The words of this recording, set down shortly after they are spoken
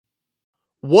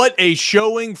What a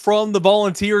showing from the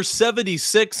Volunteers,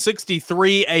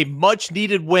 76-63, a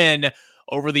much-needed win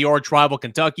over the arch rival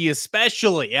Kentucky,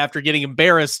 especially after getting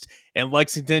embarrassed in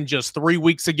Lexington just 3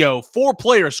 weeks ago. 4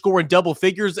 players scoring double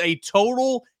figures, a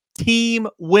total team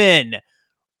win.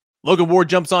 Logan Ward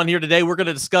jumps on here today. We're going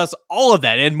to discuss all of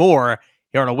that and more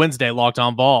here on a Wednesday Locked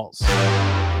On Vols.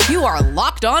 You are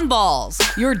Locked On Vols,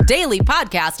 your daily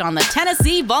podcast on the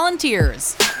Tennessee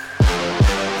Volunteers.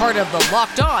 Part of the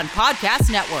Locked On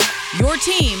Podcast Network, your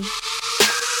team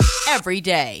every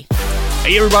day.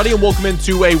 Hey everybody, and welcome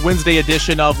into a Wednesday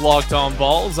edition of Locked On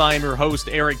Vols. I am your host,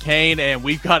 Eric Kane, and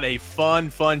we've got a fun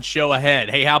show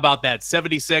ahead. Hey, how about that?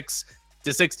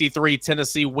 76-63,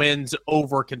 Tennessee wins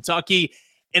over Kentucky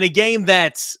in a game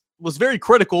that was very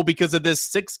critical because of this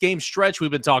 6-game stretch we've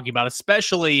been talking about,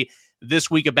 especially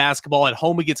this week of basketball at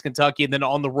home against Kentucky and then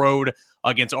on the road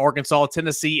against Arkansas.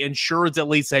 Tennessee ensures at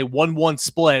least a 1-1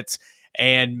 split,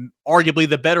 and arguably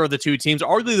the better of the two teams,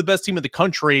 arguably the best team in the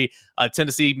country.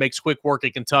 Tennessee makes quick work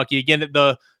at Kentucky. Again,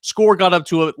 the score got up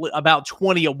to about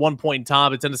 20 at one point in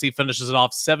time, and Tennessee finishes it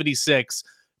off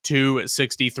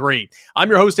 76-63. I'm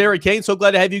your host, Eric Kane. So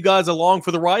glad to have you guys along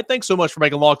for the ride. Thanks so much for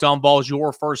making Locked On Vols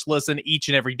your first listen each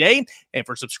and every day, and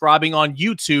for subscribing on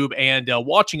YouTube and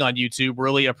watching on YouTube.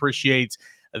 Really appreciate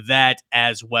that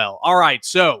as well. All right,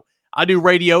 so I do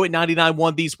radio at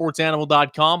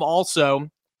 99.1thesportsanimal.com. Also,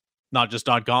 not just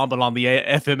 .com, but on the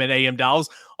FM and AM dials.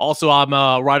 Also, I'm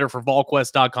a writer for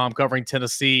VolQuest.com covering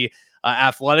Tennessee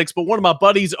athletics. But one of my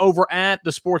buddies over at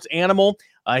The Sports Animal,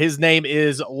 his name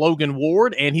is Logan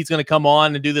Ward, and he's going to come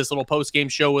on and do this little post-game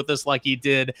show with us like he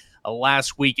did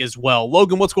last week as well.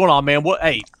 Logan, what's going on, man?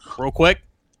 Hey, real quick,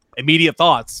 immediate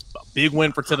thoughts. A big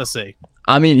win for Tennessee.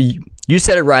 I mean, you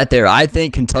said it right there. I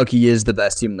think Kentucky is the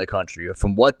best team in the country.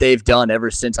 From what they've done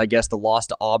ever since, I guess, the loss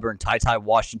to Auburn, Ty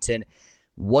Washington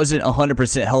wasn't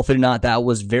 100% healthy or not. That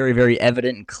was very, very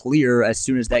evident and clear as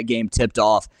soon as that game tipped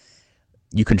off.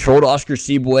 You controlled Oscar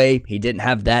Tshiebwe. He didn't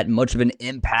have that much of an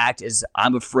impact as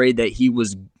I'm afraid that he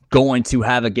was going to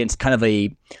have against kind of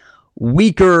a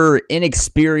weaker,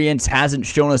 inexperienced, hasn't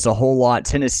shown us a whole lot.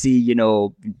 Tennessee,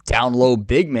 down low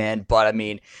big man. But, I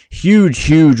mean,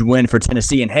 huge win for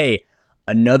Tennessee. And, hey,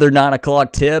 another 9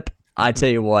 o'clock tip. I tell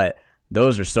you what,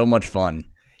 those are so much fun.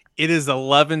 It is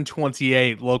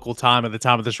 11:28 local time at the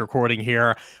time of this recording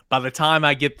here. By the time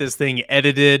I get this thing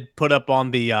edited, put up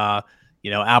on the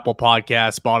Apple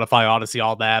Podcast, Spotify, Odyssey,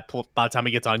 all that, by the time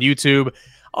it gets on YouTube,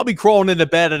 I'll be crawling into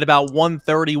bed at about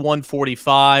 1:30,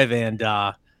 1:45, and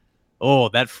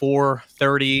that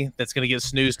 4:30 that's going to get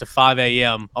snoozed to 5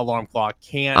 a.m. alarm clock.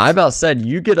 I about said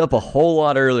you get up a whole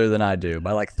lot earlier than I do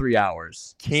by like 3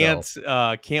 hours. Can't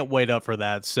wait up for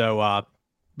that. So,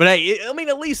 but hey, I mean,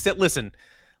 at least listen.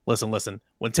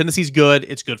 When Tennessee's good,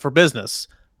 it's good for business.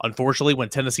 Unfortunately, when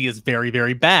Tennessee is very,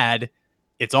 very bad,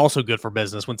 it's also good for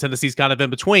business. When Tennessee's kind of in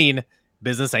between,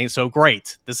 business ain't so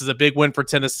great. This is a big win for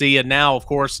Tennessee. And now, of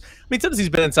course, Tennessee's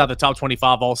been inside the top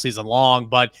 25 all season long,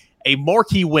 but a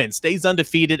marquee win, stays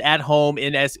undefeated at home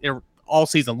all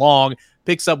season long,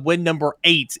 picks up win number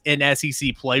 8 in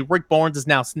SEC play. Rick Barnes is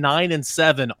now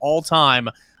 9-7 all time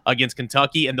against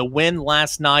Kentucky, and the win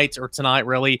last night, or tonight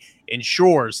really,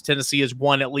 ensures Tennessee has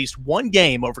won at least one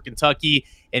game over Kentucky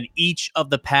in each of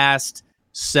the past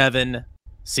 7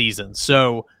 seasons.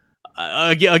 So,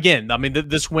 again,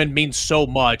 this win means so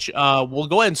much. We'll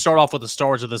go ahead and start off with the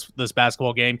stars of this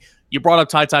basketball game. You brought up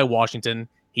Ty Washington.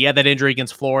 He had that injury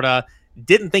against Florida.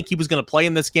 Didn't think he was going to play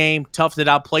in this game. Toughed it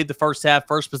out, played the first half,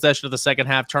 first possession of the second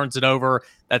half, turns it over.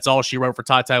 That's all she wrote for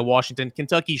Ty Washington.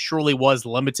 Kentucky surely was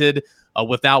limited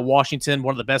without Washington,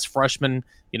 one of the best freshman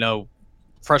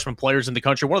players in the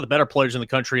country, one of the better players in the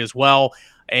country as well.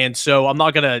 And so I'm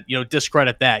not going to,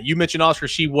 discredit that. You mentioned Oscar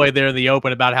Tshiebwe there in the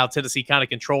open about how Tennessee kind of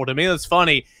controlled him. It's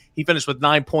funny. He finished with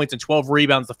 9 points and 12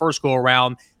 rebounds the first go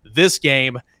around. This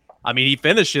game, he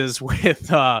finishes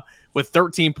with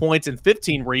 13 points and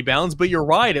 15 rebounds. But you're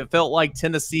right. It felt like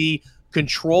Tennessee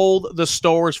controlled the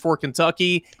Stars for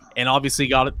Kentucky and obviously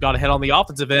got ahead on the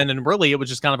offensive end. And really, it was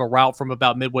just kind of a rout from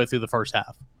about midway through the first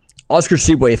half. Oscar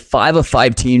Tshiebwe, 5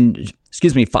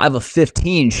 of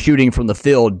 15 shooting from the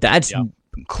field. That's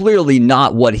clearly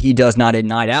not what he does night in,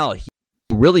 night out. He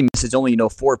really misses only, 4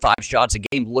 or 5 shots a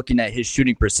game looking at his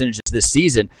shooting percentages this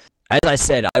season. As I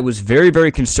said, I was very,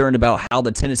 very concerned about how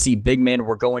the Tennessee big men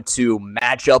were going to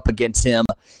match up against him,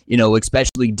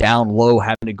 especially down low,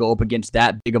 having to go up against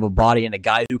that big of a body and a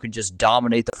guy who can just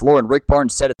dominate the floor. And Rick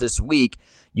Barnes said it this week,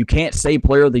 you can't say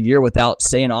player of the year without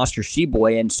saying Oscar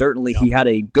Tshiebwe, and certainly he had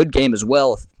a good game as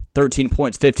well, 13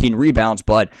 points, 15 rebounds.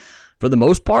 But for the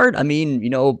most part,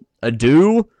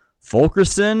 Adu,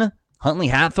 Fulkerson, Huntley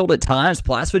Hatfield at times,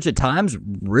 Plasvich at times,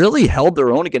 really held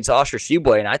their own against Oscar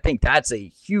Tshiebwe, and I think that's a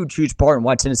huge, huge part in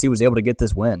why Tennessee was able to get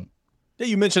this win. Yeah,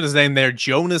 you mentioned his name there,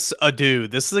 Jonas Adu.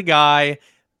 This is a guy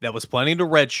that was planning to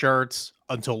redshirt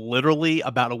until literally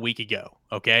about a week ago,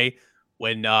 okay?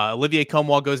 When Olivier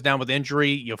Nkamhoua goes down with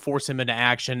injury, you force him into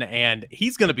action, and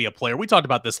he's going to be a player. We talked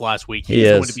about this last week. He's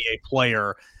going to be a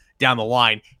player down the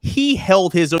line. He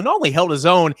held his own, not only held his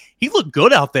own, he looked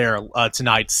good out there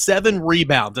tonight. 7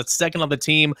 rebounds. That's second on the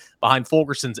team behind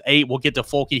Fulkerson's 8. We'll get to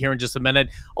Fulke here in just a minute.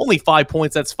 Only 5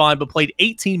 points, that's fine, but played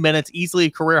 18 minutes, easily a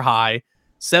career high.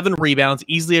 7 rebounds,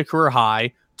 easily a career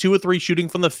high. 2 of 3 shooting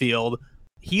from the field.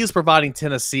 He is providing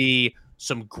Tennessee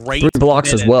some great 3 blocks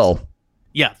minutes. As well.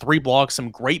 Yeah, 3 blocks, some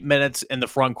great minutes in the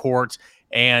front court.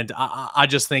 And I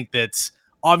just think that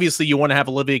obviously you want to have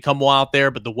Olivier Nkamhoua out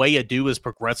there, but the way Adu is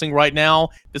progressing right now,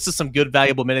 this is some good,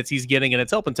 valuable minutes he's getting, and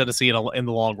it's helping Tennessee in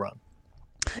the long run.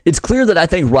 It's clear that I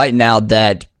think right now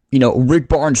that, Rick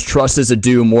Barnes trusts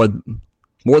Adu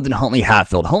more than Huntley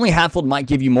Hatfield. Huntley Hatfield might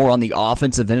give you more on the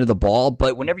offensive end of the ball,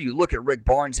 but whenever you look at Rick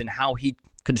Barnes and how he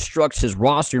constructs his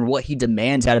roster and what he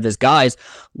demands out of his guys,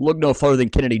 look no further than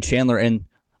Kennedy Chandler in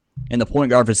the point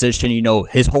guard position.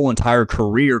 His whole entire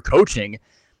career coaching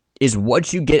is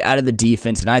what you get out of the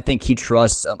defense, and I think he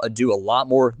trusts Adu a lot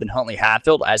more than Huntley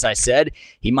Hatfield. As I said,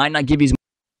 he might not give you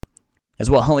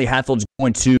as well Huntley Hatfield's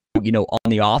going to, on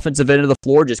the offensive end of the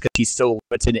floor, just because he's so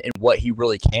limited in what he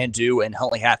really can do, and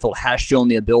Huntley Hatfield has shown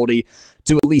the ability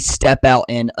to at least step out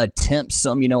and attempt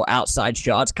some, outside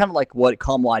shots, kind of like what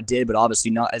Nkamhoua did, but obviously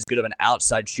not as good of an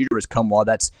outside shooter as Nkamhoua.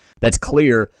 That's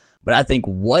clear. But I think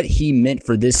what he meant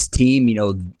for this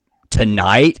team,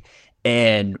 tonight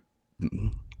and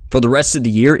for the rest of the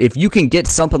year, if you can get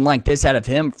something like this out of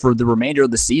him for the remainder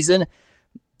of the season,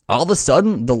 all of a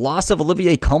sudden, the loss of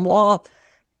Olivier Nkamhoua,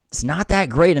 it's not that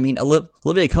great. I mean,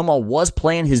 Olivier Nkamhoua was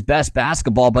playing his best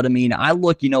basketball, but I mean, I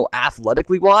look,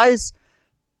 athletically wise,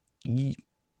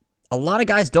 a lot of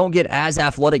guys don't get as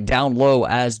athletic down low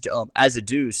as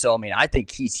Adu. So, I mean, I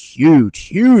think he's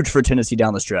huge for Tennessee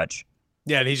down the stretch.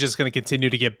 Yeah, and he's just going to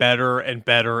continue to get better and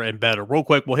better and better. Real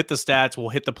quick, we'll hit the stats, we'll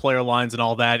hit the player lines and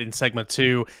all that in segment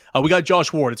 2. We got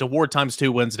Josh Ward. It's a Ward times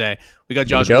 2 Wednesday. We got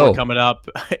Josh Ward coming up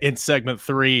in segment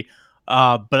 3.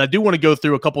 But I do want to go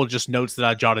through a couple of just notes that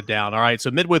I jotted down. All right,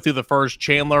 so midway through the first,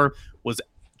 Chandler was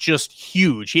just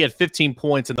huge. He had 15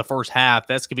 points in the first half.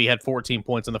 Vescovy had 14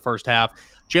 points in the first half.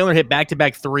 Chandler hit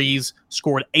back-to-back threes,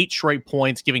 scored 8 straight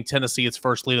points, giving Tennessee its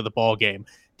first lead of the ball game.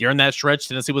 During that stretch,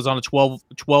 Tennessee was on a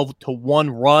 12-1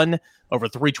 run over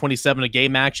 3:27 of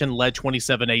game action, led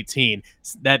 27-18.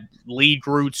 That lead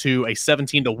grew to a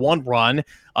 17-1 run,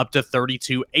 up to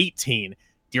 32-18.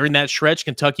 During that stretch,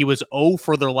 Kentucky was 0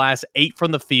 for their last 8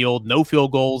 from the field, no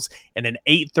field goals, and an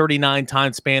 8:39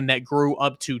 time span that grew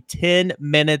up to 10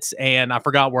 minutes, and I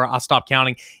forgot where I stopped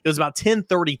counting. It was about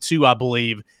 10:32, I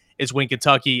believe, is when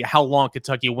how long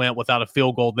Kentucky went without a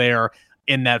field goal there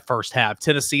in that first half.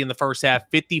 Tennessee in the first half,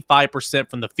 55%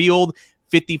 from the field,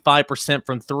 55%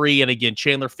 from 3, and again,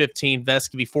 Chandler 15,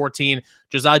 Vescovy 14,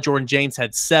 Josiah Jordan-James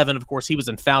had 7. Of course, he was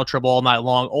in foul trouble all night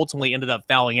long, ultimately ended up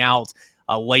fouling out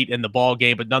late in the ball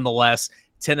game, but nonetheless,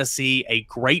 Tennessee, a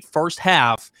great first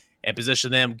half and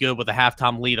positioned them good with a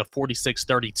halftime lead of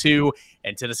 46-32,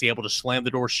 and Tennessee able to slam the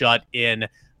door shut in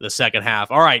the second half.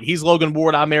 All right, he's Logan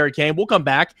Ward. I'm Eric Kane. We'll come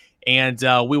back, and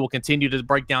we will continue to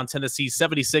break down Tennessee's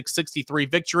 76-63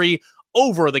 victory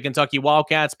over the Kentucky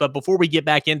Wildcats. But before we get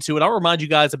back into it, I'll remind you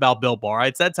guys about Built Bar.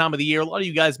 It's that time of the year. A lot of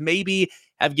you guys maybe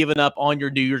have given up on your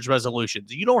New Year's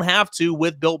resolutions. You don't have to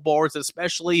with Built Bars,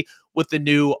 especially with the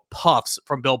new Puffs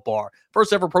from Built Bar.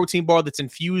 First ever protein bar that's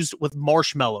infused with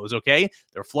marshmallows, okay?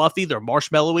 They're fluffy, they're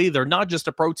marshmallowy, they're not just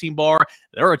a protein bar,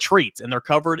 they're a treat, and they're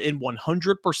covered in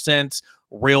 100%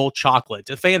 real chocolate.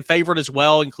 A fan favorite as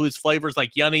well, includes flavors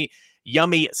like yummy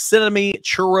cinnamon,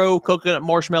 churro, coconut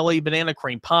marshmallow, banana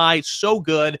cream pie. So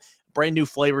good. Brand new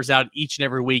flavors out each and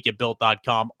every week at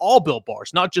Built.com. All Built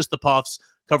Bars, not just the Puffs,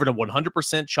 covered in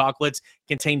 100% chocolates,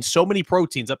 contain so many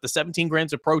proteins, up to 17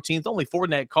 grams of proteins, only 4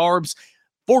 net carbs,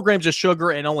 4 grams of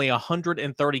sugar, and only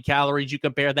 130 calories. You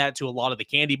compare that to a lot of the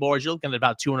candy bars, you're looking at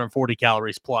about 240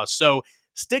 calories plus. So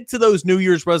stick to those New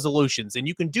Year's resolutions, and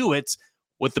you can do it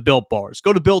with the Built Bars.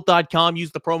 Go to Built.com,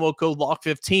 use the promo code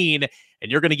LOCK15,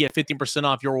 and you're going to get 15%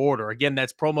 off your order. Again,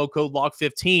 that's promo code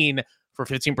LOCK15 for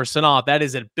 15% off. That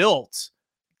is at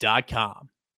Built.com.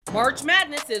 March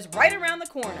Madness is right around the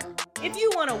corner. If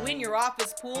you want to win your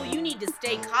office pool, you need to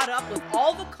stay caught up with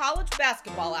all the college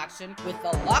basketball action with the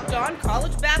Locked On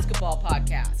College Basketball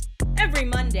Podcast. Every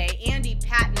Monday, Andy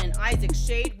Patton and Isaac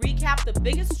Shade recap the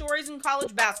biggest stories in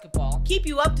college basketball, keep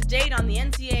you up to date on the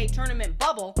NCAA tournament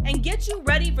bubble, and get you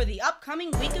ready for the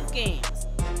upcoming week of games.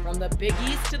 From the Big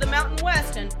East to the Mountain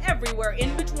West and everywhere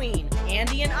in between,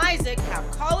 Andy and Isaac have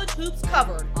college hoops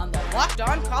covered on the Locked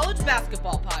On College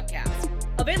Basketball Podcast.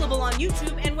 Available on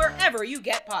YouTube and wherever you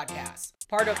get podcasts.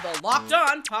 Part of the Locked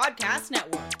On Podcast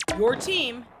Network. Your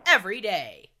team every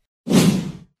day.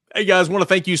 Hey guys, want to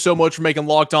thank you so much for making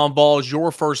Locked On Vols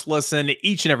your first listen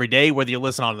each and every day, whether you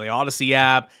listen on the Odyssey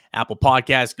app, Apple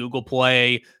Podcasts, Google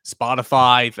Play,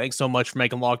 Spotify. Thanks so much for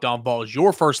making Locked On Vols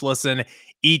your first listen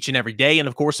each and every day. And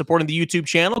of course, supporting the YouTube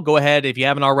channel. Go ahead, if you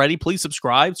haven't already, please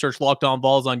subscribe. Search Locked On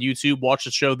Vols on YouTube. Watch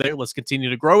the show there. Let's continue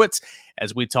to grow it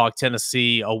as we talk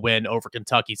Tennessee, a win over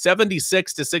Kentucky.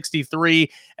 76-63,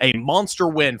 a monster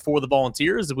win for the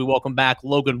Volunteers. As we welcome back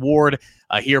Logan Ward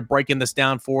here breaking this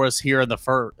down for us here in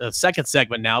the second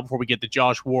segment now before we get to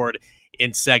Josh Ward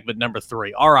in segment number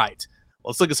 3. All right.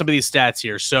 Let's look at some of these stats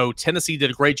here. So Tennessee did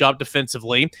a great job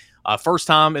defensively. First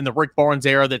time in the Rick Barnes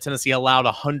era that Tennessee allowed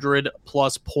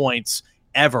 100-plus points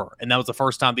ever, and that was the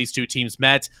first time these two teams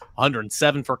met.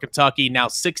 107 for Kentucky, now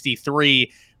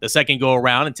 63 the second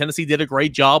go-around, and Tennessee did a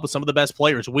great job with some of the best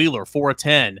players. Wheeler, 4 of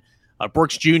 10.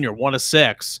 Brooks Jr., 1 of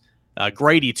 6.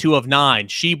 Grady, 2 of 9.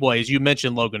 Sheboy, as you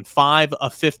mentioned, Logan, 5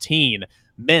 of 15.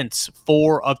 Mintz,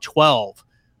 4 of 12.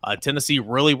 Tennessee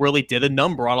really did a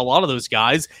number on a lot of those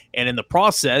guys, and in the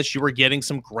process, you were getting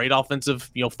some great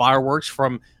offensive, fireworks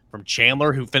from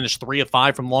Chandler, who finished 3 of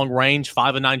 5 from long range,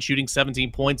 5 of 9 shooting,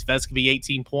 17 points. Vescovy,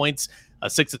 18 points,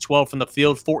 6 of 12 from the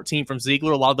field, 14 from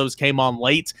Ziegler. A lot of those came on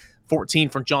late. 14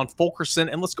 from John Fulkerson,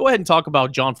 and let's go ahead and talk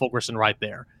about John Fulkerson right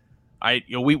there. All right,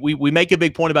 we make a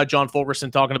big point about John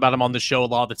Fulkerson, talking about him on the show a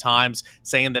lot of the times,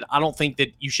 saying that I don't think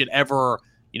that you should ever,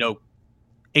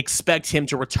 expect him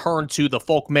to return to the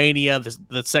Folkmania,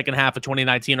 the second half of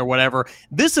 2019 or whatever.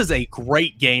 This is a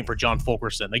great game for John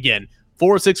Fulkerson. Again,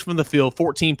 4 of 6 from the field,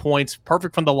 14 points,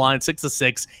 perfect from the line, 6 of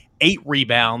 6, 8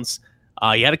 rebounds.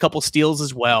 He had a couple steals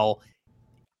as well.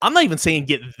 I'm not even saying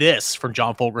get this from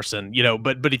John Fulkerson,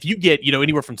 but if you get,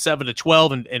 anywhere from 7 to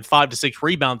 12 and 5 to 6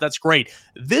 rebounds, that's great.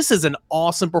 This is an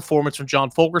awesome performance from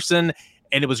John Fulkerson,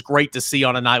 and it was great to see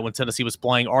on a night when Tennessee was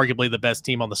playing arguably the best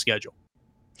team on the schedule.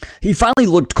 He finally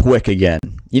looked quick again.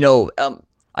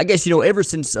 I guess, ever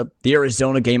since the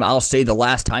Arizona game, I'll say the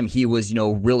last time he was,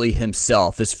 really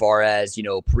himself as far as,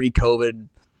 pre-COVID.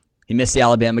 He missed the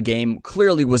Alabama game,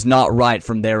 clearly was not right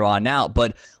from there on out.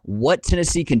 But what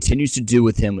Tennessee continues to do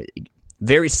with him,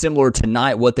 very similar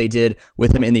tonight, what they did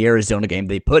with him in the Arizona game.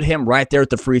 They put him right there at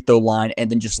the free throw line and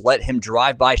then just let him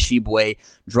drive by Sheboy,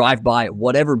 drive by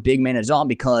whatever big man is on,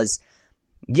 because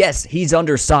yes, he's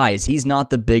undersized. He's not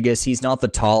the biggest. He's not the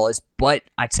tallest. But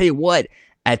I tell you what,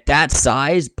 at that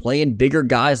size, playing bigger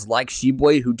guys like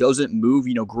Sheboy, who doesn't move,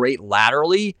 great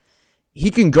laterally, he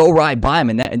can go right by him.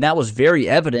 And that was very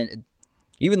evident.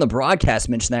 Even the broadcast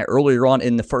mentioned that earlier on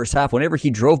in the first half. Whenever he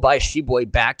drove by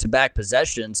Sheboy back-to-back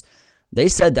possessions, they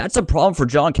said that's a problem for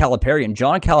John Calipari, and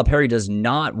John Calipari does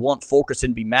not want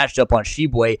Fulkerson to be matched up on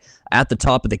Sheboy at the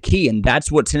top of the key, and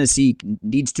that's what Tennessee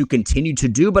needs to continue to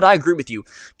do. But I agree with you.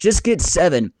 Just get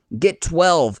 7, get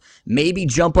 12, maybe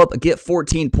jump up and get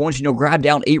 14 points, grab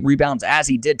down 8 rebounds as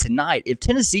he did tonight. If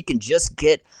Tennessee can just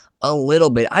get a little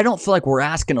bit, I don't feel like we're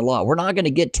asking a lot. We're not going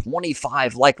to get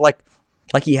 25 like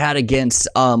he had against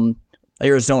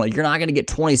Arizona. You're not going to get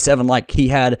 27 like he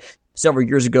had several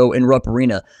years ago in Rupp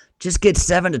Arena. Just get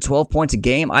 7 to 12 points a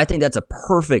game. I think that's a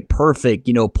perfect,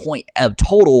 point of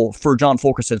total for John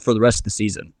Fulkerson for the rest of the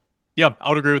season. Yeah, I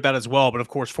would agree with that as well. But of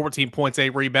course, 14 points, 8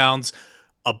 rebounds,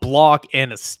 a block,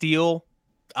 and a steal.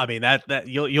 I mean, that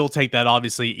you'll take that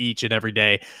obviously each and every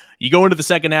day. You go into the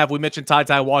second half. We mentioned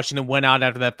Ty Washington went out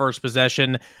after that first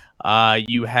possession.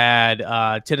 You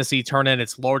had Tennessee turn in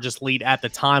its largest lead at the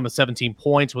time of 17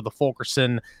 points with a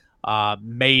Fulkerson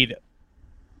made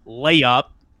layup.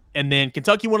 And then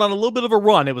Kentucky went on a little bit of a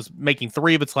run. It was making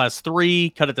 3 of its last 3,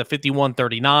 cut it to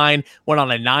 51-39, went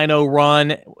on a 9-0 run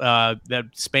that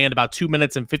spanned about 2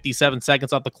 minutes and 57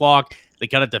 seconds off the clock. They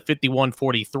cut it to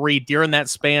 51-43. During that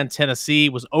span, Tennessee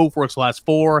was 0 for its last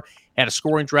 4, had a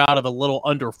scoring drought of a little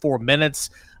under 4 minutes.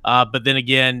 But then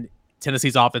again,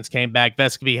 Tennessee's offense came back.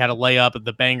 Vescovy had a layup at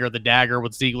the banger, the dagger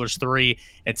with Ziegler's 3,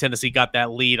 and Tennessee got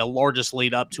that lead, a largest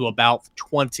lead up to about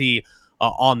 20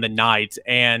 on the night.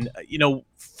 And,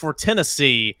 for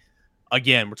Tennessee,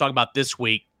 again, we're talking about this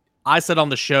week. I said on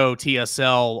the show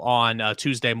TSL on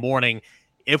Tuesday morning,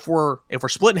 if we're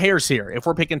splitting hairs here, if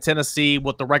we're picking Tennessee,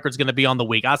 what the record's going to be on the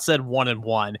week, I said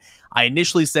 1-1. I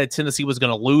initially said Tennessee was going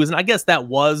to lose, and I guess that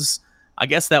was I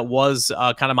guess that was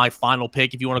kind of my final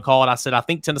pick, if you want to call it. I said, I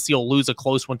think Tennessee will lose a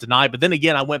close one tonight. But then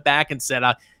again, I went back and said,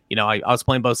 I was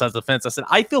playing both sides of the fence. I said,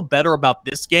 I feel better about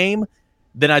this game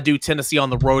than I do Tennessee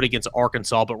on the road against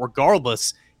Arkansas. But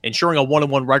regardless, ensuring a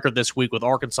 1-1 record this week with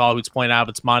Arkansas, who's playing out of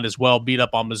its mind as well, beat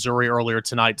up on Missouri earlier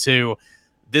tonight too.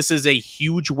 This is a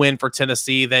huge win for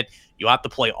Tennessee that you'll have to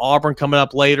play Auburn coming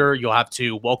up later. You'll have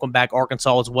to welcome back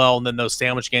Arkansas as well, and then those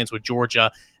sandwich games with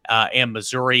Georgia and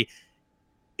Missouri.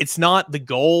 It's not the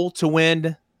goal to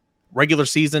win regular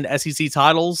season SEC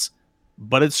titles,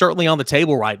 but it's certainly on the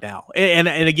table right now. And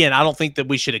again, I don't think that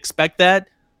we should expect that,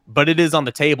 but it is on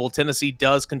the table. Tennessee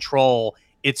does control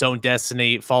its own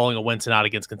destiny following a win tonight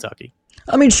against Kentucky.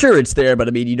 I mean, sure, it's there, but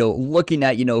I mean, looking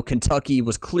at, Kentucky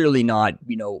was clearly not,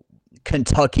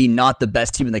 Kentucky, not the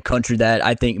best team in the country that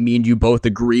I think me and you both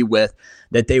agree with,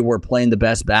 that they were playing the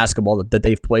best basketball that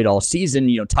they've played all season.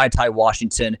 Ty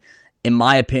Washington, in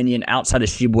my opinion, outside of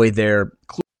Sheboy, they're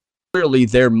clearly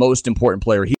their most important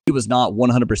player. He was not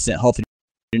 100% healthy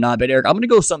or not. But Eric, I'm going to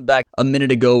go something back a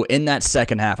minute ago in that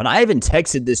second half. And I even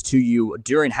texted this to you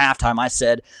during halftime. I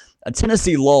said, a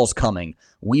Tennessee lull's coming.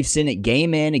 We've seen it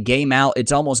game in, game out.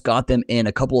 It's almost got them in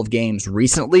a couple of games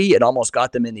recently. It almost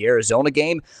got them in the Arizona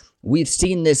game. We've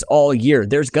seen this all year.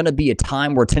 There's going to be a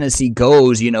time where Tennessee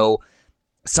goes,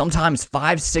 sometimes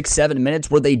 5, 6, 7 minutes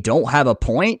where they don't have a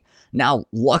point. Now,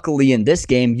 luckily in this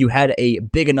game, you had a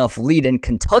big enough lead, and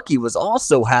Kentucky was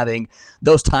also having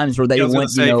those times where they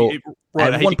went,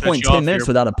 at one point, 10 minutes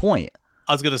without a point.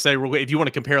 I was going to say, if you want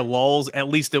to compare lulls, at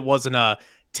least it wasn't a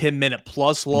 10-minute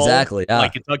plus lull. Exactly. Yeah.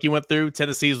 Like Kentucky went through.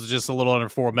 Tennessee's was just a little under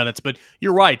 4 minutes. But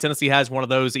you're right. Tennessee has one of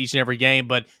those each and every game,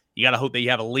 but you got to hope that you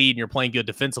have a lead and you're playing good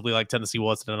defensively like Tennessee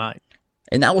was tonight.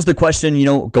 And that was the question,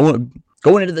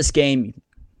 going into this game,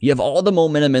 you have all the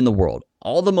momentum in the world.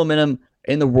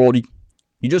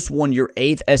 You just won your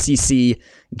 8th SEC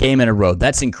game in a row.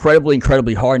 That's incredibly,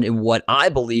 incredibly hard in what I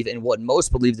believe and what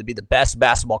most believe to be the best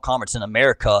basketball conference in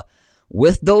America.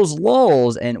 With those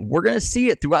lulls, and we're going to see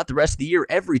it throughout the rest of the year.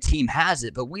 Every team has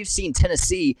it, but we've seen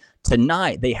Tennessee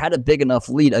tonight. They had a big enough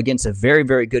lead against a very,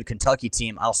 very good Kentucky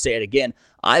team. I'll say it again.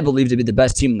 I believe to be the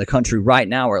best team in the country right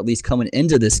now, or at least coming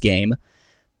into this game.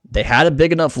 They had a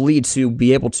big enough lead to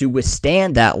be able to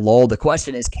withstand that lull. The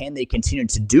question is, can they continue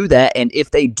to do that? And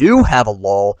if they do have a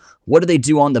lull, what do they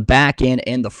do on the back end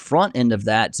and the front end of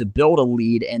that to build a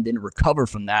lead and then recover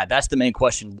from that? That's the main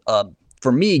question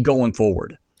for me going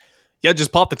forward. Yeah,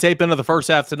 just pop the tape into the first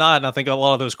half tonight, and I think a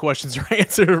lot of those questions are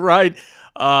answered, right?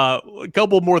 A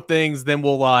couple more things, then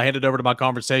we'll hand it over to my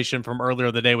conversation from earlier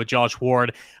in the day with Josh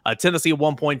Ward. Tennessee at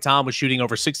one point in time was shooting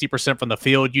over 60% from the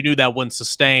field. You knew that wouldn't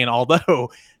sustain,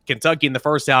 although Kentucky in the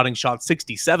first outing shot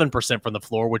 67% from the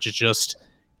floor, which is just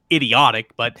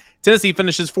idiotic. But Tennessee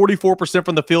finishes 44%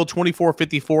 from the field,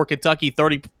 24-54. Kentucky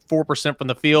 34% from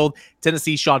the field.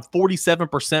 Tennessee shot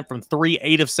 47% from 3,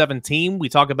 8 of 17. We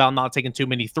talk about not taking too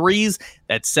many threes.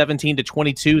 That 17 to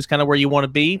 22 is kind of where you want to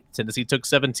be. Tennessee took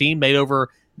 17, made over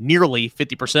nearly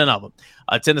 50% of them.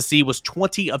 Tennessee was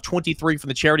 20 of 23 from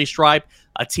the charity stripe,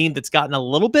 a team that's gotten a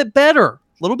little bit better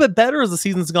as the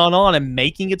season's gone on and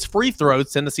making its free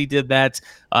throws. Tennessee did that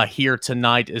here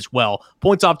tonight as well.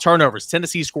 Points off turnovers.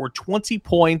 Tennessee scored 20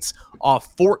 points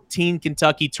off 14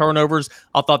 Kentucky turnovers.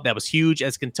 I thought that was huge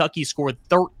as Kentucky scored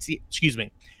 32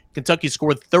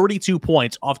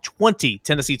 points off 20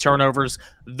 Tennessee turnovers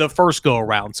the first go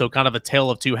around. So kind of a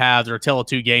tale of two halves or a tale of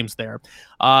two games there.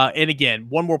 And again,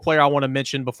 one more player I want to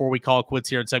mention before we call quits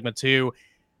here in segment 2.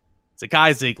 It's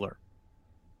Zakai Zeigler.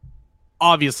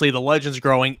 Obviously, the legend's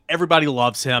growing. Everybody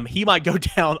loves him. He might go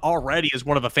down already as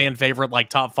one of a fan favorite,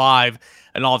 like top 5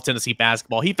 in all of Tennessee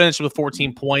basketball. He finished with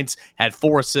 14 points, had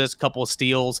 4 assists, couple of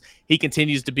steals. He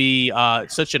continues to be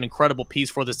such an incredible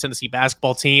piece for this Tennessee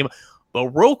basketball team. But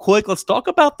real quick, let's talk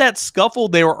about that scuffle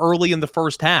there early in the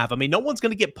first half. I mean, no one's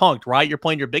going to get punked, right? You're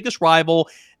playing your biggest rival.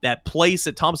 That place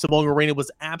at Thompson-Boling Arena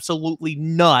was absolutely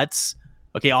nuts.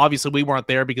 Okay, obviously we weren't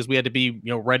there because we had to be,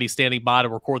 ready, standing by to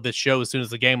record this show as soon as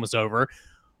the game was over.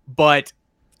 But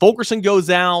Fulkerson goes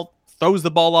out, throws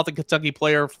the ball off the Kentucky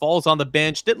player, falls on the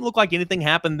bench. Didn't look like anything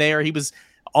happened there. He was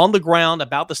on the ground,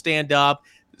 about to stand up.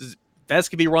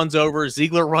 Vescovy runs over,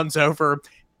 Zeigler runs over,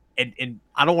 and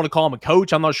I don't want to call him a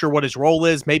coach. I'm not sure what his role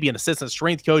is. Maybe an assistant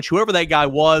strength coach. Whoever that guy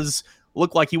was,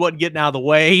 looked like he wasn't getting out of the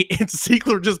way, and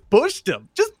Zeigler just pushed him.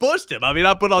 I mean,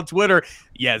 I put on Twitter,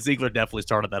 yeah, Zeigler definitely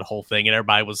started that whole thing, and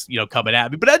everybody was, coming at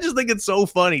me. But I just think it's so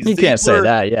funny. You can't say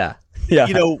that, yeah.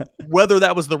 Whether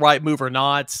that was the right move or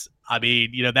not, I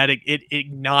mean, that it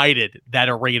ignited that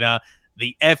arena.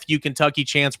 The FU Kentucky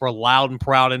chants were loud and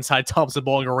proud inside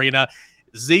Thompson-Boling Arena.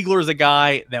 Ziegler is a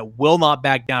guy that will not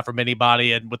back down from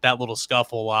anybody, and with that little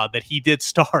scuffle that he did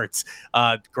start,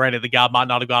 granted, the guy might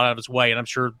not have got out of his way, and I'm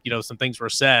sure, some things were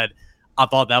said. I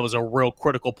thought that was a real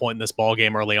critical point in this ball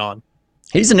game early on.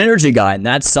 He's an energy guy, and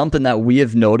that's something that we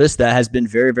have noticed that has been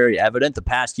very, very evident the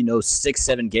past,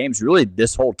 6-7 games, really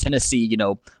this whole Tennessee,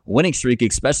 winning streak,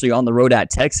 especially on the road at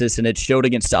Texas, and it showed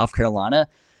against South Carolina.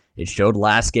 It showed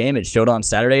last game, it showed on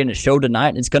Saturday, and it showed tonight,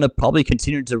 and it's going to probably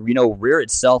continue to, rear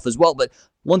itself as well. But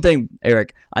one thing,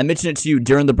 Eric, I mentioned it to you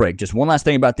during the break, just one last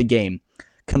thing about the game.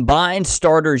 Combined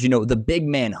starters, the big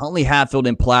man, Huntley Hatfield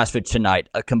and Plasvich tonight,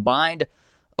 a combined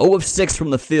 0 of 6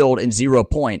 from the field and 0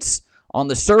 points. On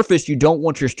the surface, you don't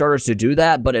want your starters to do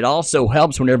that, but it also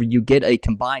helps whenever you get a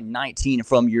combined 19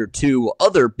 from your 2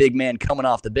 other big men coming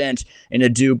off the bench and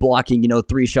Adu blocking,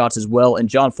 3 shots as well, and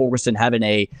John Fulkerson having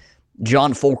a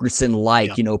John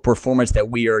Fulkerson-like, performance that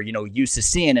we are, used to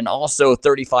seeing, and also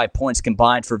 35 points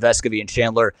combined for Vescovi and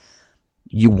Chandler.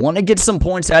 You want to get some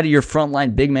points out of your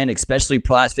frontline big man, especially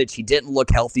Plasvich. He didn't look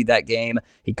healthy that game.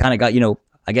 He kind of got,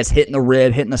 I guess, hit in the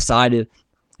rib, hit in the side. It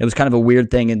was kind of a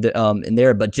weird thing in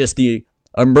there, but just the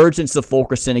emergence of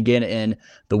Fulkerson again and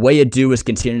the way Adu is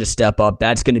continuing to step up,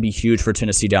 that's going to be huge for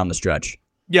Tennessee down the stretch.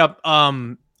 Yep.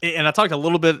 And I talked a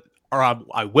little bit, or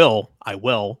I will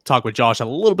talk with Josh a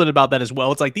little bit about that as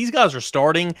well. It's like these guys are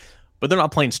starting, but they're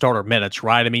not playing starter minutes,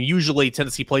 right? I mean, usually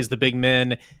Tennessee plays the big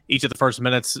men each of the first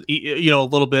minutes, a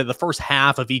little bit, the first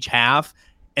half of each half,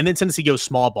 and then Tennessee goes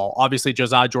small ball. Obviously,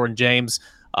 Josiah Jordan-James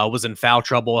was in foul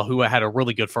trouble, who had a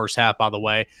really good first half, by the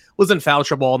way, was in foul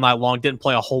trouble all night long, didn't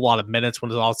play a whole lot of minutes when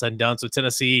it was all said and done. So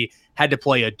Tennessee had to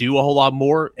play Adu a whole lot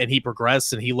more, and he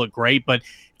progressed, and he looked great. But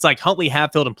it's like Huntley,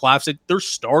 Hatfield, and Plasvich, they're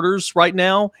starters right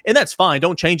now, and that's fine.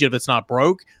 Don't change it if it's not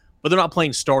broke, but they're not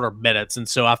playing starter minutes. And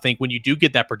so I think when you do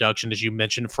get that production, as you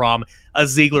mentioned, from a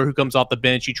Ziegler who comes off the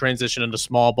bench, you transition into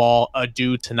small ball,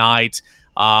 Adu tonight,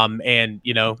 and,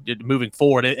 moving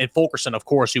forward. And Fulkerson, of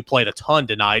course, who played a ton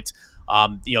tonight,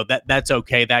 that's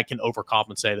okay. That can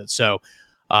overcompensate it. So,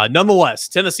 nonetheless,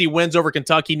 Tennessee wins over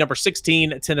Kentucky. Number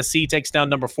 16, Tennessee takes down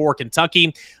number 4,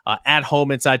 Kentucky, at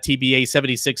home inside TBA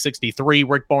 76-63.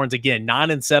 Rick Barnes, again,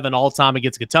 9-7 all-time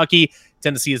against Kentucky.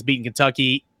 Tennessee has beaten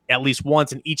Kentucky at least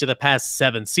once in each of the past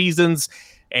 7 seasons.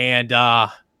 And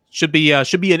should be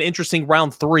an interesting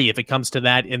round 3 if it comes to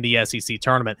that in the SEC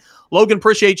tournament. Logan,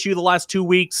 appreciate you the last 2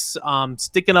 weeks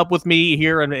sticking up with me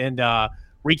here and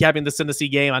recapping the Tennessee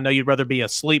game. I know you'd rather be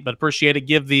asleep, but appreciate it.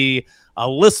 Give the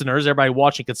listeners, everybody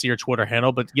watching can see your Twitter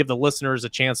handle, but give the listeners a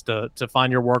chance to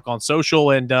find your work on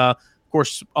social and, of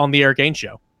course, on the Eric Ainge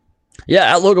Show.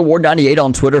 Yeah, at Logan Ward 98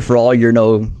 on Twitter for all your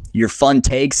your fun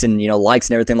takes and likes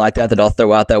and everything like that I'll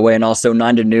throw out that way, and also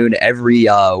 9 to noon every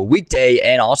weekday,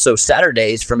 and also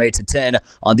Saturdays from 8 to 10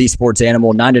 on the Sports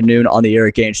Animal, 9 to noon on the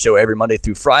Eric Ainge Show every Monday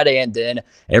through Friday, and then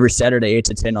every Saturday 8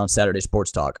 to 10 on Saturday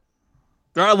Sports Talk.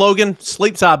 All right, Logan,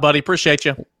 sleep tight, buddy. Appreciate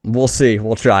you. We'll see.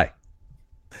 We'll try.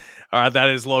 All right, that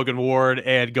is Logan Ward,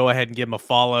 and go ahead and give him a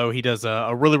follow. He does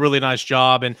a really, really nice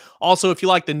job. And also, if you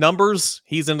like the numbers,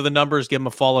 he's into the numbers, give him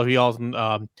a follow. He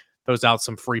also throws out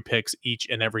some free picks each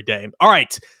and every day. All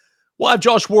right, we'll have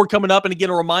Josh Ward coming up. And again,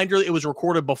 a reminder, it was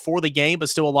recorded before the game, but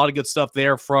still a lot of good stuff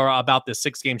there for about this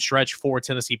 6-game stretch for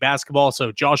Tennessee basketball.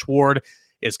 So Josh Ward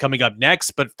is coming up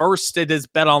next. But first, it is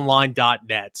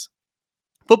betonline.net.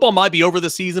 Football might be over the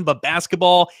season, but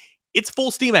basketball, it's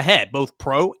full steam ahead, both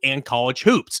pro and college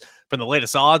hoops. From the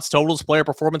latest odds, totals, player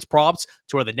performance props,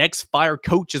 to where the next fire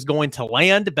coach is going to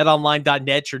land,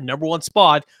 betonline.net, your number one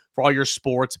spot for all your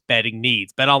sports betting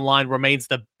needs. BetOnline remains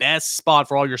the best spot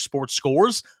for all your sports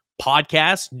scores,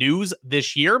 podcasts, news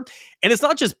this year. And it's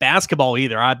not just basketball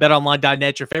either.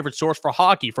 BetOnline.net, your favorite source for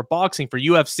hockey, for boxing, for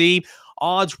UFC,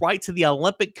 odds right to the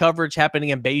Olympic coverage happening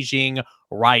in Beijing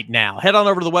right now. Head on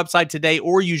over to the website today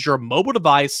or use your mobile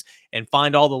device and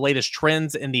find all the latest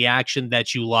trends in the action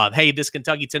that you love. Hey, this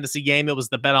Kentucky-Tennessee game, it was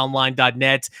the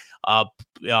betonline.net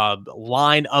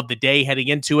line of the day heading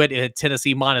into it. It had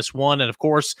Tennessee -1, and of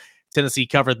course, Tennessee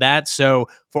covered that. So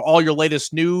for all your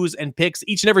latest news and picks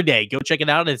each and every day, go check it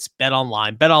out. It's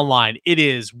BetOnline. BetOnline, it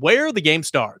is where the game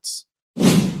starts.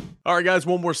 All right, guys,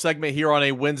 one more segment here on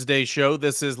a Wednesday show.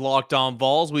 This is Locked On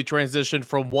Vols. We transition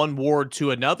from one Ward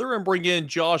to another and bring in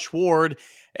Josh Ward.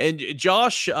 And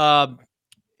Josh, a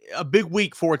big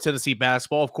week for Tennessee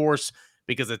basketball, of course,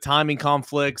 because of timing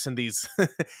conflicts and these,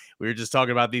 we were just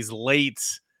talking about these late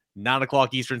 9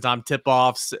 o'clock Eastern time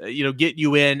tip-offs, get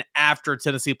you in after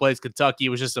Tennessee plays Kentucky. It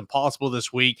was just impossible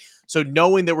this week. So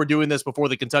knowing that we're doing this before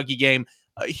the Kentucky game,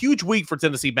 a huge week for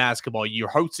Tennessee basketball. You're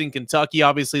hosting Kentucky,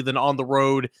 obviously, then on the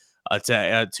road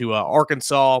to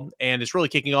Arkansas, and it's really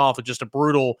kicking off with just a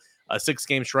brutal a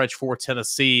 6-game stretch for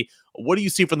Tennessee. What do you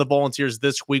see from the Volunteers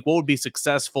this week? What would be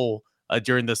successful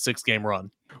during this 6-game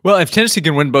run? Well, if Tennessee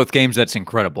can win both games, that's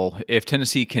incredible. If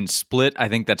Tennessee can split, I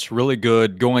think that's really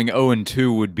good. Going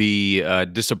 0-2 would be a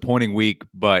disappointing week,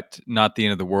 but not the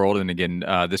end of the world. And again,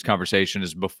 this conversation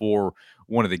is before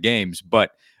one of the games.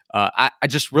 But I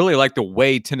just really like the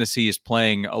way Tennessee is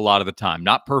playing a lot of the time.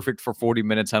 Not perfect for 40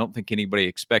 minutes. I don't think anybody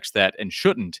expects that and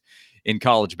shouldn't in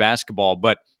college basketball.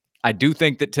 But I do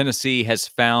think that Tennessee has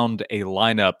found a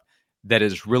lineup that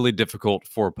is really difficult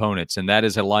for opponents. And that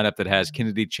is a lineup that has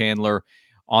Kennedy Chandler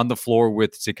on the floor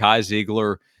with Zakai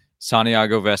Ziegler,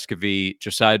 Santiago Vescovi,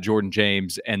 Josiah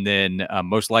Jordan-James, and then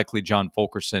most likely John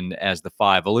Fulkerson as the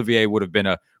 5. Olivier would have been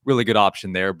a really good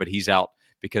option there, but he's out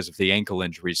because of the ankle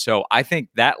injury. So I think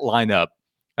that lineup,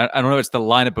 I don't know, it's the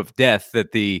lineup of death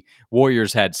that the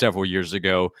Warriors had several years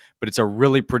ago, but it's a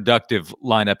really productive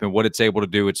lineup. And what it's able to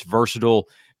do, it's versatile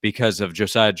because of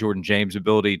Josiah Jordan-James'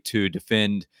 ability to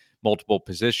defend multiple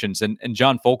positions. And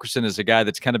John Fulkerson is a guy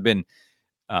that's kind of been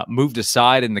moved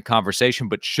aside in the conversation,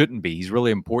 but shouldn't be. He's really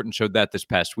important, showed that this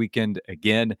past weekend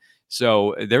again.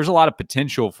 So there's a lot of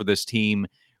potential for this team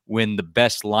when the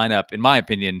best lineup, in my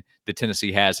opinion, that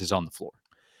Tennessee has is on the floor.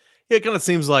 Yeah, it kind of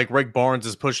seems like Rick Barnes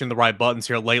is pushing the right buttons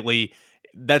here lately.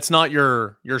 That's not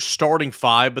your starting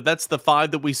 5, but that's the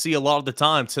 5 that we see a lot of the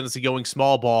time. Tennessee going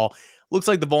small ball. Looks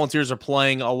like the Volunteers are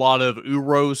playing a lot of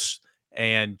Uros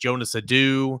and Jonas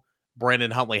Adu,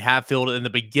 Brandon Huntley-Hatfield in the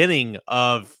beginning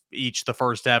of each the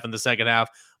first half and the second half.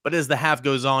 But as the half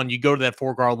goes on, you go to that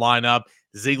 4-guard lineup.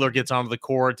 Ziegler gets onto the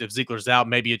court. If Ziegler's out,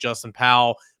 maybe a Justin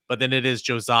Powell. But then it is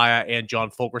Josiah and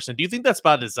John Fulkerson. Do you think that's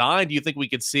by design? Do you think we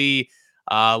could see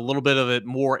a little bit of it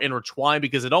more intertwined?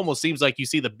 Because it almost seems like you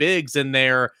see the bigs in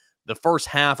there the first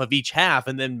half of each half,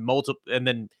 and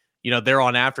then there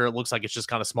on after it looks like it's just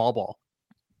kind of small ball.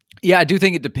 Yeah, I do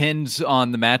think it depends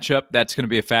on the matchup. That's going to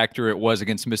be a factor. It was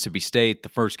against Mississippi State, the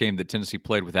first game that Tennessee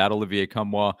played without Olivier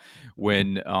Nkamhoua.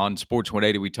 When on Sports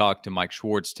 180, we talked to Mike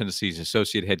Schwartz, Tennessee's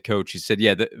associate head coach. He said,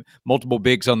 yeah, the multiple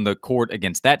bigs on the court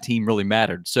against that team really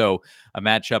mattered. So a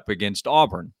matchup against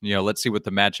Auburn, let's see what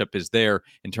the matchup is there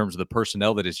in terms of the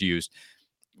personnel that is used.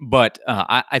 But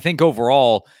I think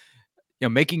overall,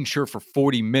 making sure for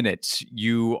 40 minutes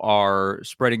you are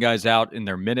spreading guys out in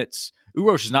their minutes.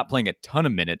 Uros is not playing a ton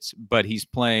of minutes, but he's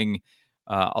playing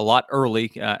a lot early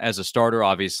as a starter,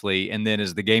 obviously. And then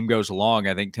as the game goes along,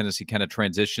 I think Tennessee kind of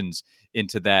transitions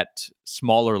into that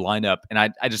smaller lineup. And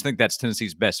I just think that's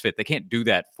Tennessee's best fit. They can't do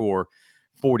that for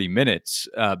 40 minutes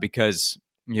because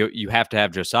you have to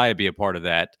have Josiah be a part of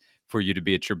that for you to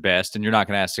be at your best. And you're not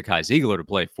going to ask Zakai Ziegler to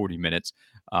play 40 minutes,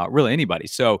 really anybody.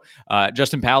 So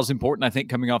Justin Powell's important, I think,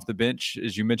 coming off the bench,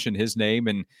 as you mentioned his name.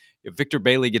 And Victor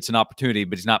Bailey gets an opportunity,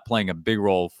 but he's not playing a big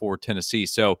role for Tennessee.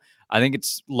 So I think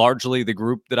it's largely the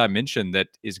group that I mentioned that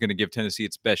is going to give Tennessee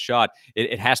its best shot.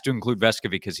 It has to include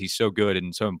Vescovi because he's so good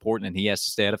and so important, and he has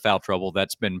to stay out of foul trouble.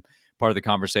 That's been part of the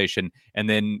conversation. And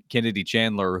then Kennedy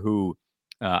Chandler, who,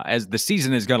 as the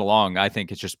season has gone along, I think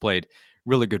has just played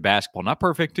really good basketball. Not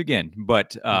perfect, again,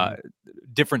 but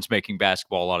difference-making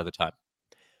basketball a lot of the time.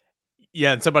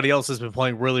 Yeah, and somebody else has been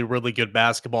playing really, really good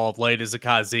basketball of late is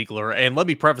Zakai Ziegler. And let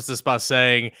me preface this by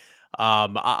saying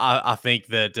I think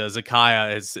that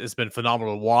Zakai has been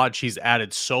phenomenal to watch. He's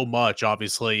added so much,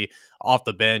 obviously, off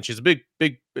the bench. He's a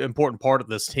big, important part of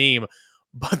this team.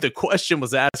 But the question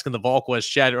was asked in the VolQuest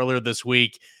chat earlier this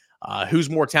week, who's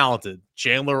more talented,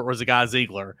 Chandler or Zakai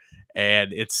Ziegler?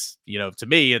 And it's, to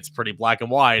me, it's pretty black and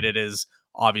white. It is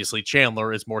obviously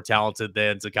Chandler is more talented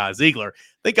than Zakai Ziegler.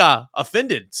 I think I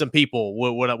offended some people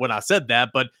when I said that,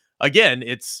 but again,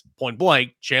 it's point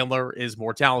blank. Chandler is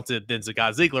more talented than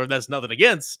Zakai Ziegler. That's nothing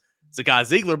against Zakai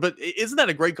Ziegler, but isn't that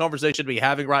a great conversation to be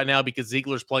having right now because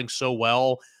Ziegler's playing so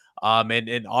well?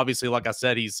 And obviously, like I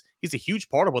said, he's a huge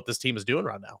part of what this team is doing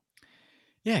right now.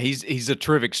 Yeah, he's a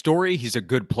terrific story. He's a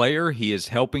good player. He is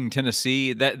helping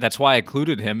Tennessee. That's why I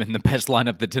included him in the best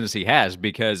lineup that Tennessee has,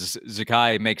 because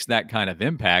Zakai makes that kind of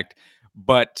impact.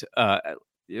 But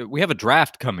we have a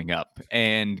draft coming up,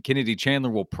 and Kennedy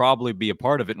Chandler will probably be a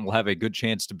part of it and will have a good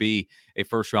chance to be a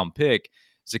first-round pick.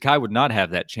 Zakai would not have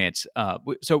that chance.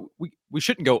 So we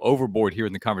shouldn't go overboard here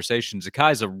in the conversation.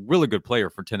 Zakai is a really good player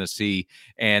for Tennessee,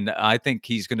 and I think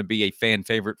he's going to be a fan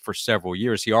favorite for several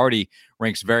years. He already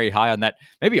ranks very high on that,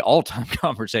 maybe all-time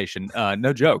conversation,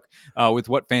 no joke, with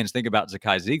what fans think about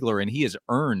Zakai Ziegler, and he has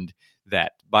earned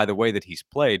that by the way that he's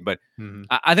played. But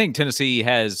I think Tennessee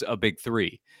has a big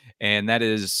three, and that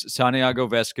is Santiago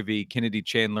Vescovi, Kennedy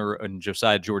Chandler, and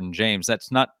Josiah Jordan-James.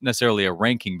 That's not necessarily a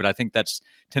ranking, but I think that's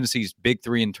Tennessee's big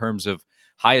three in terms of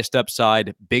highest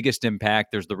upside, biggest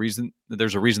impact. There's a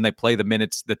reason they play the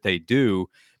minutes that they do,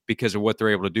 because of what they're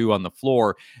able to do on the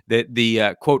floor.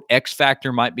 The quote X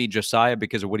factor might be Josiah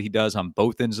because of what he does on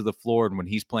both ends of the floor, and when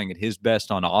he's playing at his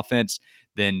best on offense,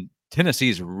 then Tennessee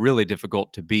is really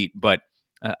difficult to beat. But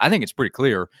I think it's pretty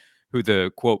clear who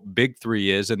the quote big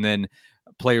three is, and then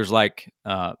players like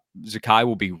Zakai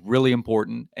will be really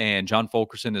important, and John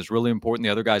Fulkerson is really important.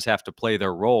 The other guys have to play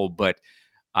their role, but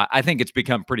I think it's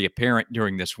become pretty apparent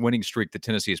during this winning streak that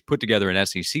Tennessee has put together in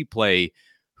SEC play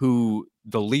who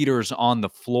the leaders on the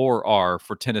floor are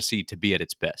for Tennessee to be at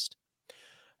its best.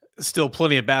 Still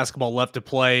plenty of basketball left to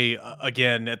play.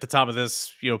 Again, at the time of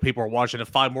this, people are watching it.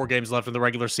 5 more games left in the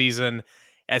regular season.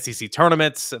 SEC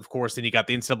tournaments, of course, then you got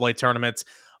the NCAA tournaments.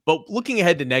 But looking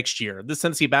ahead to next year, this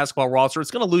Tennessee basketball roster,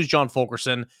 it's going to lose John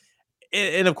Fulkerson.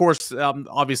 And of course,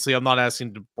 obviously, I'm not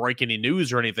asking to break any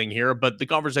news or anything here, but the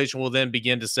conversation will then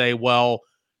begin to say, well,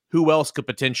 who else could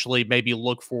potentially maybe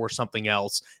look for something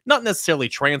else? Not necessarily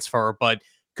transfer, but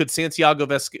could Santiago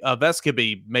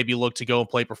Vescovi maybe look to go and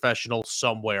play professional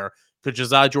somewhere? Could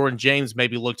Josiah Jordan-James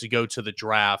maybe look to go to the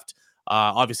draft?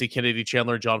 Obviously, Kennedy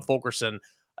Chandler and John Fulkerson.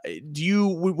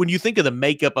 When you think of the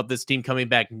makeup of this team coming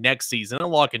back next season, and a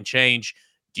lot can change,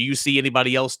 do you see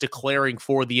anybody else declaring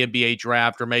for the NBA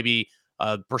draft or maybe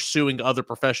pursuing other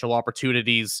professional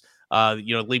opportunities,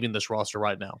 leaving this roster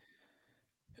right now?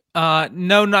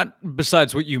 No, not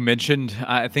besides what you mentioned.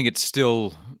 I think it's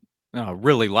still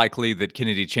really likely that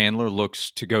Kennedy Chandler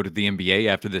looks to go to the NBA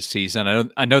after this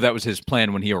season. I know that was his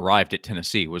plan when he arrived at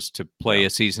Tennessee, was to play a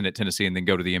season at Tennessee and then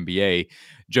go to the NBA.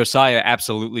 Josiah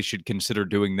absolutely should consider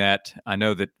doing that. I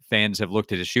know that fans have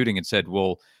looked at his shooting and said,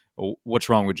 well, what's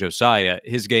wrong with Josiah?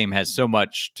 His game has so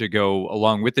much to go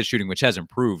along with the shooting, which has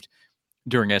improved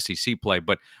during SEC play.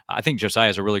 But I think Josiah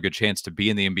has a really good chance to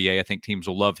be in the NBA. I think teams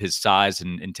will love his size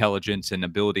and intelligence and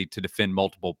ability to defend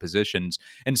multiple positions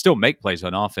and still make plays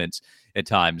on offense at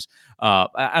times.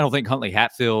 I don't think Huntley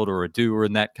Hatfield or Adu are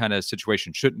in that kind of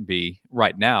situation, shouldn't be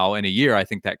right now. In a year, I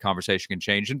think that conversation can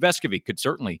change. And Vescovi could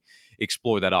certainly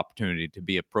explore that opportunity to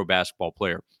be a pro basketball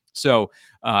player. So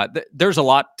there's a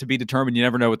lot to be determined. You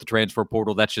never know with the transfer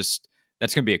portal.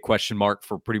 That's going to be a question mark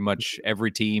for pretty much every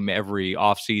team, every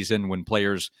offseason when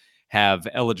players have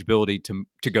eligibility to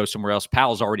go somewhere else.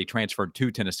 Powell's already transferred to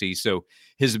Tennessee, so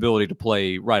his ability to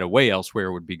play right away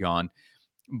elsewhere would be gone.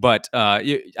 But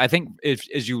I think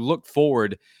as you look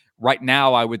forward, right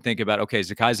now I would think about, okay,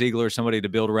 Zakai Zeigler is somebody to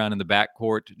build around in the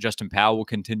backcourt. Justin Powell will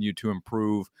continue to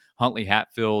improve. Huntley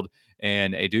Hatfield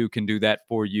and Adu can do that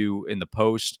for you in the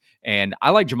post. And I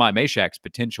like Jahmai Meshach's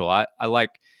potential. I like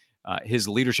his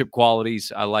leadership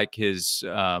qualities. I like his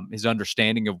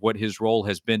understanding of what his role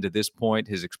has been to this point,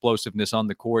 his explosiveness on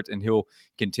the court, and he'll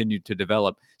continue to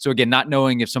develop. So again, not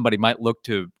knowing if somebody might look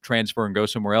to transfer and go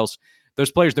somewhere else,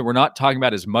 those players that we're not talking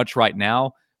about as much right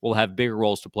now will have bigger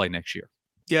roles to play next year.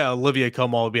 Yeah, Olivier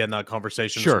Comeau will be in that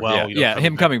conversation as well. Yeah,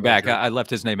 him coming back. I left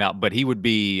his name out, but he would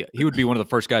be one of the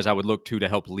first guys I would look to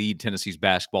help lead Tennessee's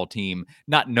basketball team,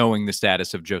 not knowing the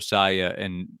status of Josiah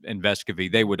and Vescovi.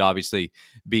 They would obviously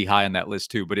be high on that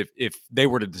list too. But if they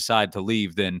were to decide to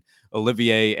leave, then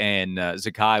Olivier and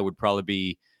Zakai would probably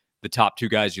be the top 2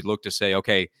 guys you'd look to say,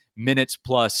 okay, minutes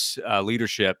plus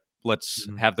leadership. Let's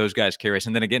have those guys carry us.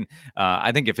 And then again,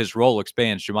 I think if his role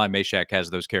expands, Jahmai Meshach has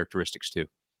those characteristics too.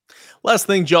 Last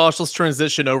thing, Josh, let's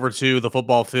transition over to the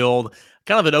football field.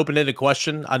 Kind of an open-ended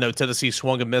question. I know Tennessee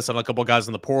swung and missed on a couple of guys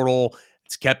in the portal.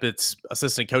 It's kept its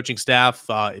assistant coaching staff,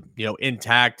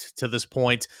 intact to this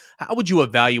point. How would you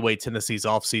evaluate Tennessee's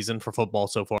offseason for football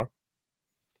so far?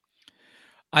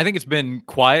 I think it's been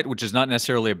quiet, which is not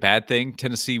necessarily a bad thing.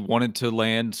 Tennessee wanted to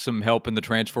land some help in the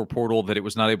transfer portal that it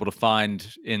was not able to find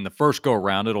in the first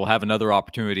go-around. It'll have another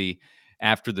opportunity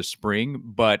after the spring.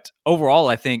 But overall,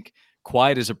 I think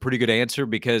quiet is a pretty good answer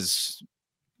because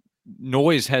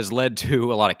noise has led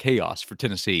to a lot of chaos for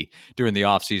Tennessee during the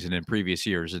offseason in previous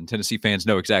years. And Tennessee fans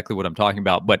know exactly what I'm talking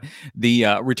about. But the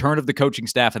return of the coaching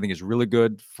staff, I think, is really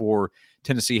good for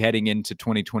Tennessee heading into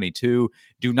 2022.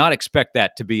 Do not expect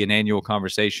that to be an annual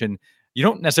conversation. You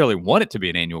don't necessarily want it to be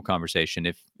an annual conversation.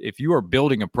 If you are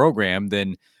building a program,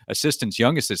 then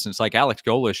young assistants like Alex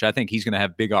Golesh, I think he's going to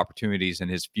have big opportunities in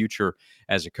his future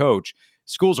as a coach.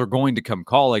 Schools are going to come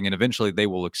calling, and eventually they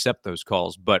will accept those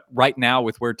calls. But right now,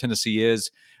 with where Tennessee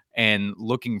is and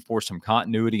looking for some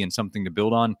continuity and something to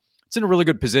build on, it's in a really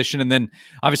good position. And then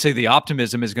obviously the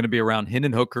optimism is going to be around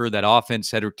Hendon Hooker, that offense,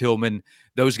 Cedric Tillman,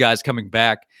 those guys coming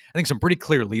back. I think some pretty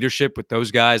clear leadership with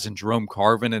those guys and Jerome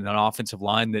Carvin and an offensive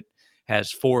line that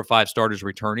has 4 or 5 starters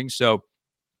returning. So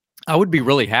I would be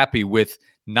really happy with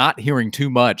not hearing too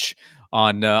much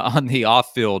on the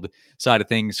off-field side of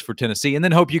things for Tennessee, and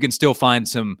then hope you can still find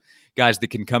some guys that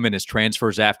can come in as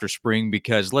transfers after spring,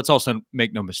 because let's also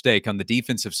make no mistake, on the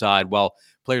defensive side, while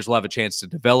players will have a chance to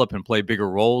develop and play bigger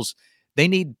roles, they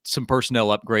need some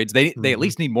personnel upgrades. They at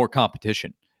least need more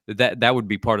competition. That would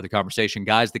be part of the conversation.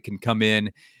 Guys that can come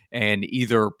in and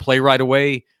either play right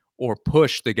away or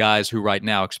push the guys who right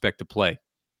now expect to play.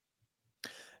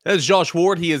 That's Josh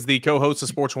Ward. He is the co-host of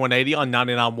Sports 180 on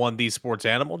 99.1 The Sports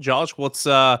Animal. Josh, what's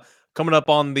coming up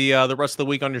on the rest of the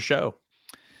week on your show?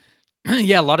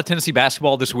 Yeah, a lot of Tennessee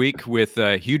basketball this week, with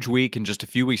a huge week and just a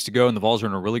few weeks to go, and the Vols are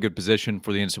in a really good position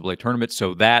for the NCAA tournament.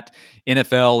 So that,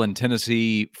 NFL and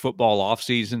Tennessee football off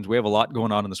seasons, we have a lot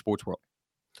going on in the sports world.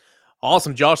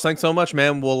 Awesome, Josh. Thanks so much,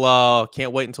 man. We'll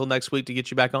can't wait until next week to get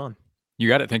you back on. You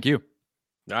got it. Thank you.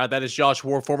 All right, that is Josh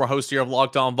Ward, former host here of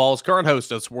Locked On Vols, current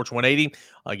host of Sports 180,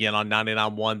 again on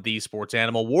 99.1 The Sports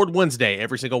Animal. Ward Wednesday,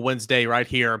 every single Wednesday right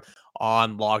here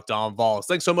on Locked On Vols.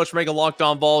 Thanks so much for making Locked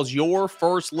On Vols your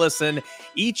first listen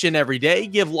each and every day.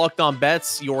 Give Locked On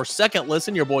Bets your second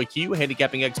listen. Your boy Q,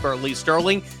 handicapping expert Lee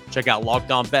Sterling. Check out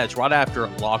Locked On Bets right after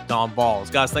Locked On Vols.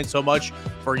 Guys, thanks so much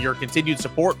for your continued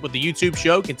support with the YouTube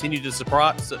show. Continue to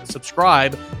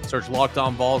subscribe. Search Locked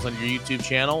On Vols on your YouTube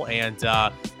channel, and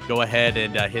go ahead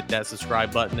and hit that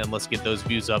subscribe button, and let's get those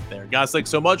views up there. Guys,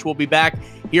 thanks so much. We'll be back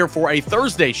here for a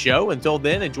Thursday show. Until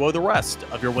then, enjoy the rest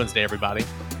of your Wednesday, everybody.